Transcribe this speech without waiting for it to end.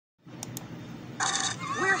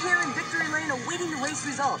the race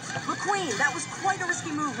results. McQueen, that was quite a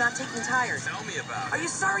risky move not taking tires. Tell me about it. Are you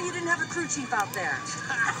sorry you didn't have a crew chief out there?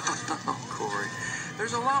 Oh, Corey,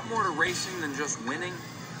 there's a lot more to racing than just winning.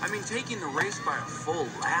 I mean, taking the race by a full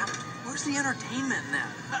lap. Where's the entertainment in that?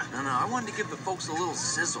 No, I wanted to give the folks a little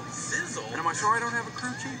sizzle. Sizzle? And am I sure I don't have a crew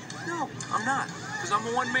chief? No, I'm not. Because I'm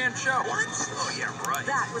a one-man show. What? Oh, yeah, right.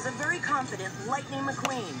 That was a very confident Lightning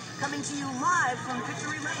McQueen, coming to you live from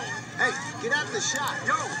Victory Lane. Hey, get out of the shot.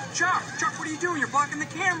 Yo, Chuck, what are you doing? You're blocking the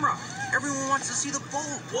camera. Everyone wants to see the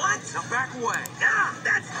bolt. What? Now back away. Yeah,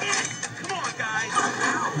 that's it. Come on, guys.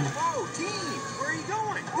 Whoa, team, where are you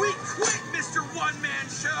going? We quit, Mr. One-Man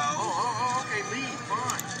Show. Oh, okay, leave,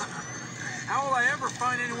 fine. How will I ever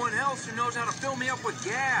find anyone else who knows how to fill me up with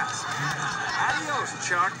gas? Adios,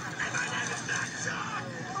 Chuck.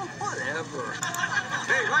 Oh, whatever.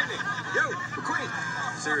 Hey, Lightning. Yo, McQueen.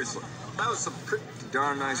 Seriously, that was some pretty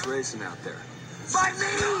darn nice racing out there. By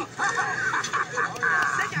me!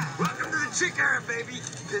 Welcome to the chick era, baby.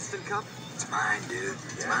 Piston Cup? It's mine, dude.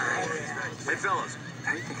 It's mine. Hey, fellas,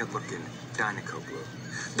 how do you think I'd look in Dynaco Blue?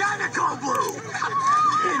 Dynaco Blue!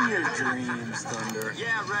 In your dreams, Thunder.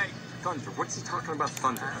 Yeah, right. Thunder. What's he talking about,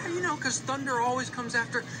 Thunder? You know, because thunder always comes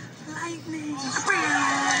after lightning.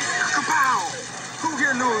 Kapow! Who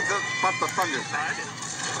here knew about the Thunder thing?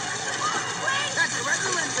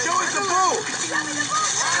 Show us the bull!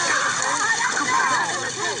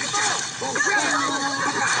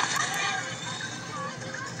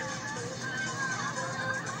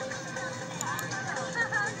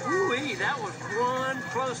 Ooh-wee, that was one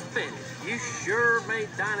close finish. You sure made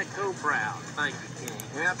Dynaco proud. Thank you, King.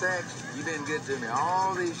 Well, Tex, you've been good to me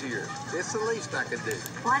all these years. It's the least I could do.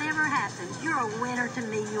 Whatever happens, you're a winner to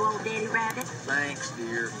me, you old daddy rabbit. Thanks,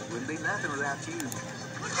 dear. Wouldn't be nothing without you.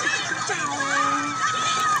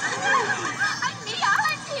 I'm Mia.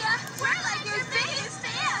 We're like your biggest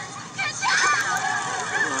fans. Good job.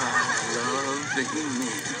 I love being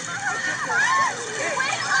me.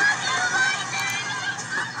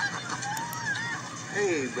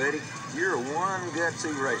 Hey, buddy. You're one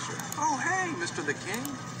gutsy racer. Oh, hey, Mr. the King.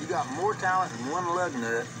 You got more talent in one lug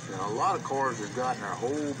nut than a lot of cars have got in their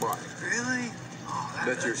whole body. Really? Oh,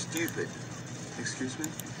 But you're stupid. Excuse me?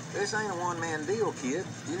 This ain't a one-man deal, kid.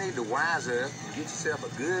 You need to wise up and get yourself a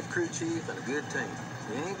good crew chief and a good team.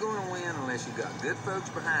 You ain't going to win unless you got good folks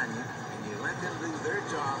behind you and you let them do their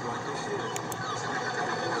job like they should.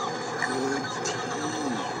 Good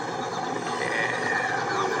team.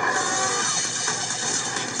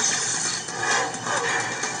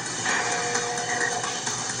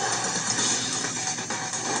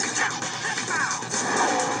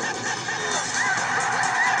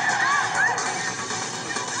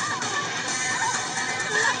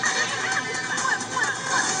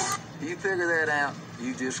 Figure that out,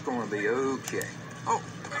 you just gonna be okay. Oh,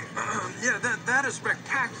 yeah, that is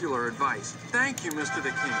spectacular advice. Thank you, Mr.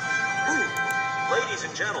 the King. Ooh. Ladies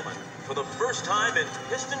and gentlemen, for the first time in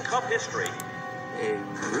Piston Cup history, A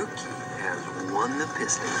rookie has won the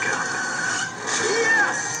Piston Cup.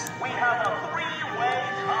 Yes! we have a three-way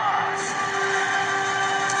tie.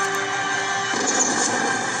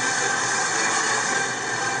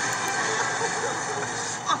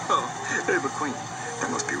 Oh, hey, McQueen.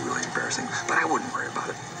 That must be really embarrassing, but I wouldn't worry about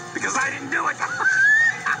it, because I didn't do it.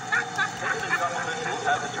 Piston Cup officials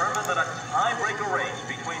have determined that a tiebreaker race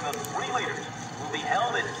between the three leaders will be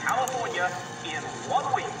held in California in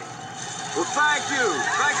 1 week. Well, thank you.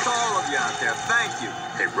 Thanks to all of you out there. Thank you.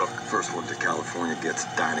 Hey, Rook, first one to California gets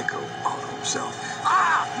Dynaco all to himself.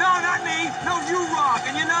 Ah! No, not me! No, you rock,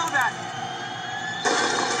 and you know that!